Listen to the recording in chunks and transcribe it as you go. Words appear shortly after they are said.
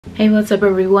Hey, what's up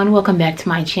everyone? Welcome back to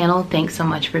my channel. Thanks so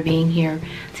much for being here.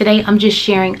 Today I'm just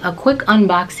sharing a quick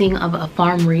unboxing of a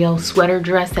Farm RIO sweater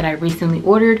dress that I recently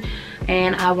ordered,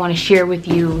 and I want to share with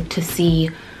you to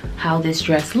see how this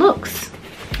dress looks.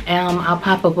 I'll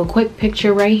pop up a quick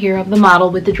picture right here of the model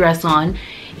with the dress on,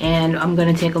 and I'm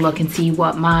going to take a look and see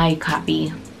what my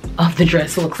copy of the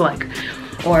dress looks like,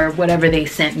 or whatever they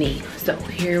sent me. So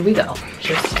here we go.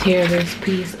 Just tear this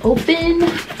piece open.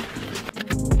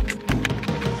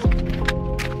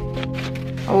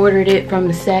 Ordered it from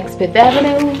the Saks Fifth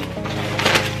Avenue.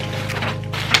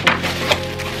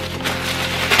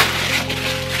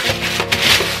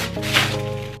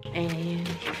 And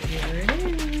here it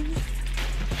is.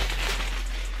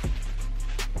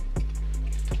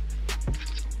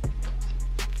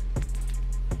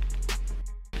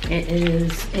 It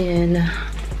is in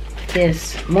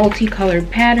this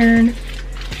multicolored pattern.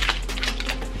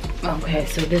 Okay,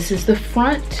 so this is the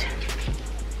front.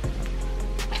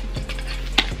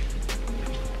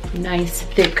 Nice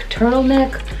thick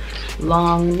turtleneck,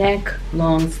 long neck,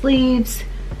 long sleeves.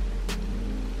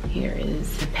 Here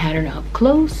is the pattern up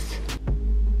close.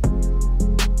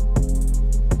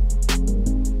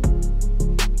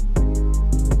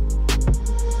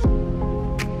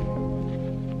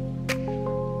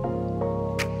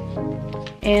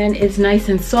 And it's nice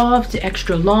and soft,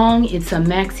 extra long. It's a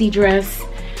maxi dress.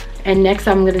 And next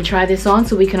I'm going to try this on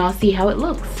so we can all see how it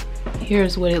looks.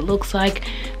 Here's what it looks like.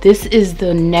 This is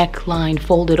the neckline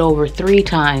folded over 3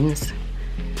 times.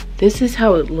 This is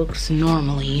how it looks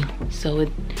normally. So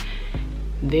it's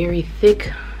very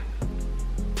thick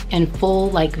and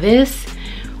full like this,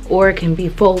 or it can be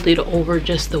folded over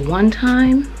just the one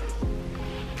time.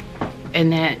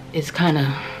 And that is kind of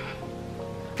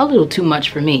a little too much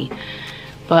for me.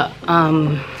 But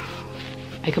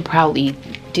I could probably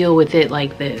deal with it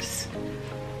like this.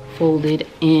 Folded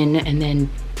in and then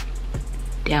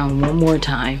down one more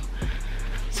time.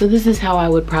 So this is how I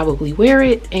would probably wear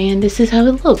it, and this is how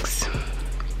it looks.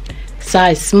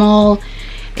 Size small,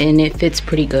 and it fits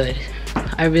pretty good.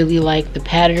 I really like the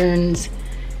patterns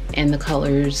and the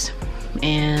colors,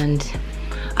 and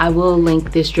I will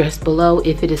link this dress below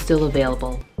if it is still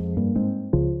available.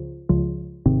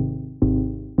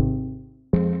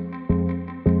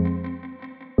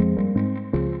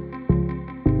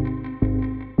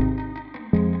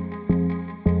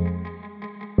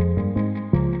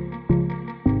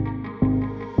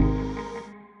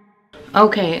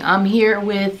 Okay, I'm here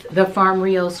with the Farm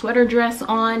RIO sweater dress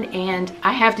on, and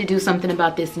I have to do something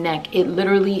about this neck. It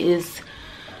literally is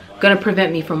gonna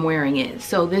prevent me from wearing it.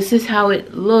 So this is how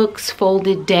it looks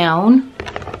folded down.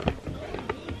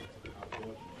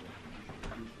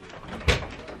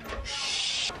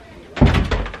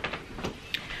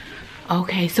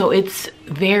 Okay, so it's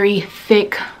very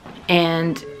thick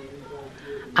and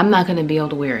I'm not gonna be able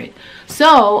to wear it.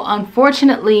 So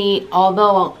unfortunately,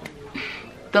 although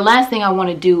the last thing I want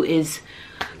to do is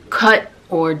cut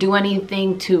or do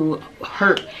anything to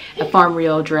hurt a Farm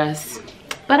RIO dress,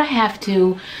 but I have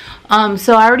to.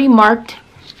 So I already marked.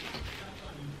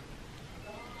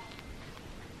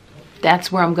 That's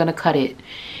where I'm going to cut it.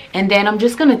 And then I'm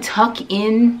just going to tuck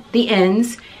in the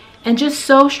ends and just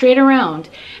sew straight around.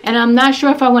 And I'm not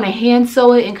sure if I want to hand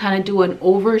sew it and kind of do an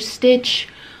over stitch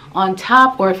on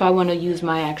top, or if I want to use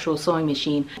my actual sewing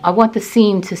machine. I want the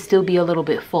seam to still be a little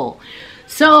bit full.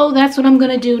 So that's what I'm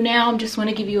gonna do now. I just want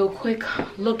to give you a quick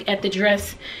look at the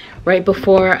dress right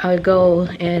before I go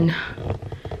and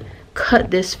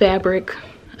cut this fabric.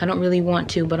 I don't really want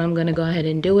to, but I'm gonna go ahead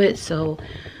and do it. So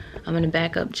I'm gonna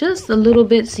back up just a little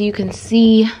bit so you can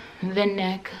see the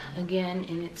neck again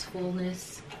in its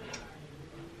fullness.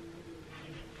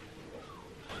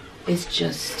 It's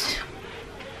just,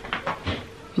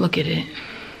 look at it.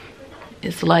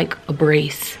 It's like a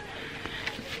brace.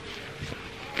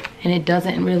 And it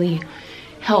doesn't really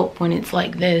help when it's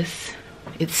like this.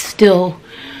 It still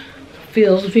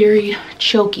feels very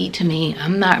choky to me.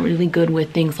 I'm not really good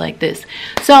with things like this.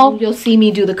 So you'll see me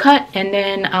do the cut, and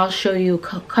then I'll show you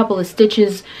a couple of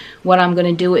stitches, what I'm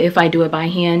gonna do if I do it by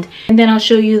hand, and then I'll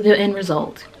show you the end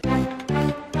result.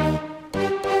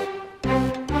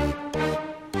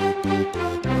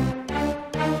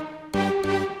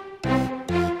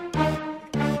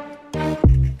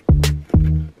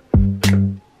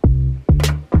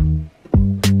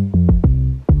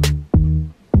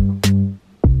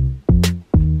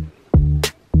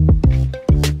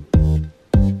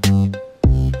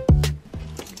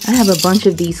 I have a bunch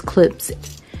of these clips,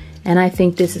 and I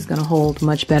think this is going to hold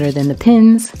much better than the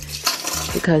pins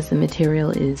because the material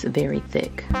is very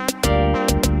thick.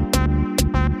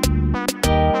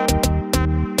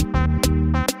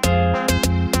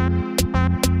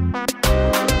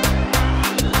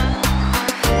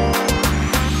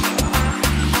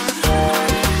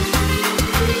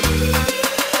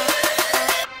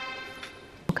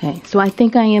 So I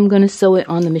think I am going to sew it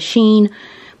on the machine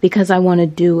because I want to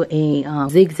do a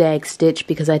zigzag stitch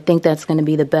because I think that's going to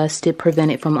be the best to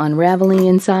prevent it from unraveling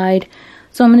inside.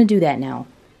 So I'm going to do that now.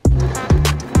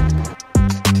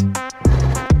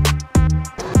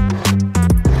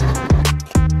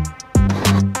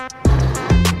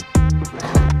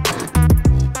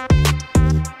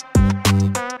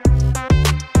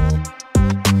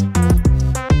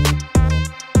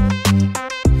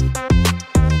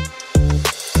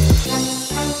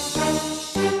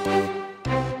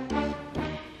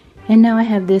 And now I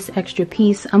have this extra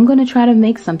piece. I'm going to try to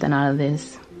make something out of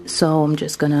this. So I'm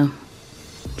just going to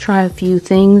try a few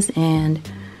things and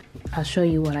I'll show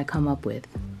you what I come up with.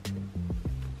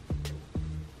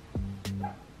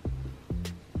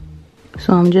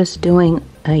 So I'm just doing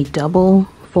a double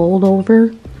fold over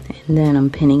and then I'm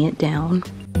pinning it down.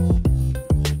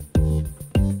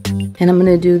 And I'm going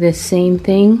to do this same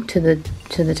thing to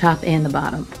the top and the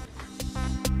bottom.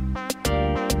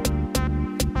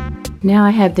 Now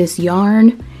I have this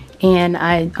yarn and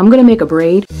I'm going to make a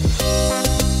braid.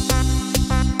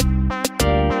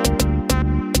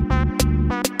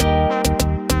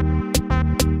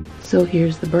 So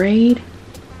here's the braid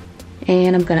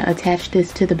and I'm going to attach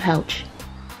this to the pouch.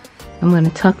 I'm going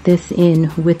to tuck this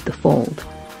in with the fold.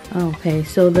 Okay,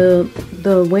 so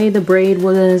the way the braid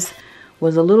was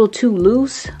a little too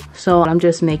loose, so I'm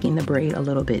just making the braid a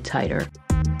little bit tighter.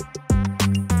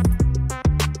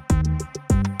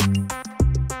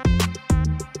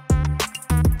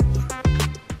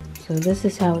 So this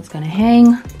is how it's going to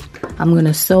hang. I'm going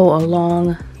to sew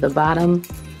along the bottom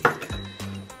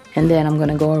and then I'm going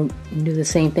to go and do the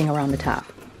same thing around the top.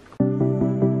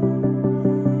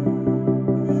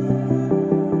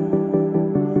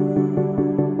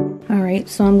 Alright,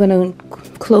 so I'm going to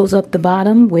close up the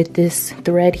bottom with this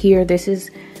thread here. This is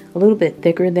a little bit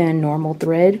thicker than normal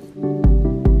thread.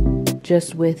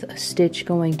 Just with a stitch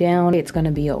going down, it's going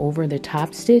to be an over the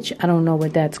top stitch. I don't know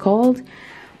what that's called,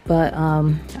 but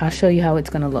I'll show you how it's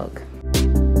going to look.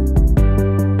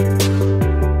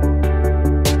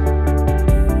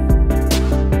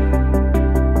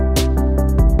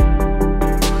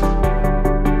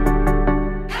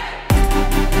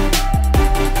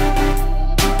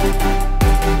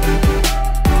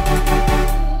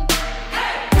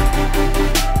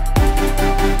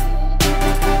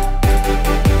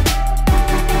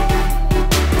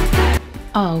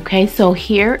 Okay, so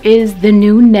here is the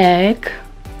new neck.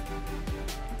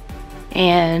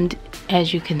 And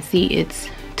as you can see, it's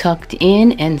tucked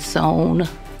in and sewn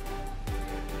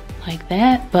like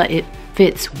that, but it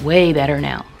fits way better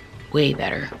now, way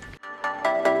better.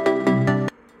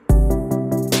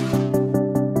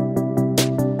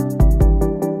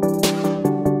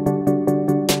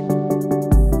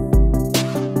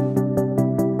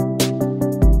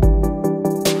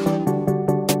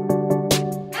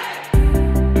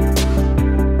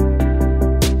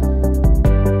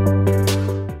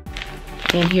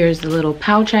 And here's the little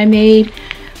pouch I made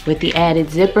with the added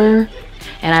zipper.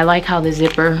 And I like how the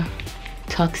zipper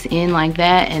tucks in like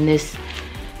that, and this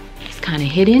is kind of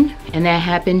hidden. And that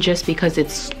happened just because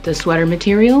it's the sweater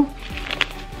material.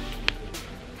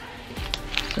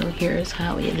 So here's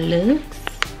how it looks.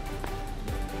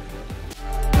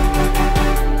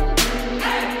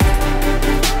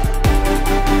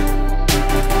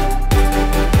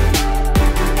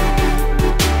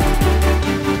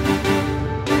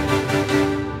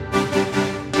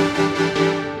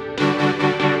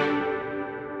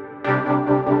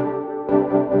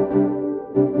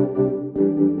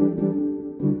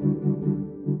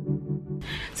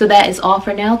 So that is all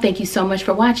for now. Thank you so much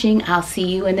for watching. I'll see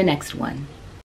you in the next one.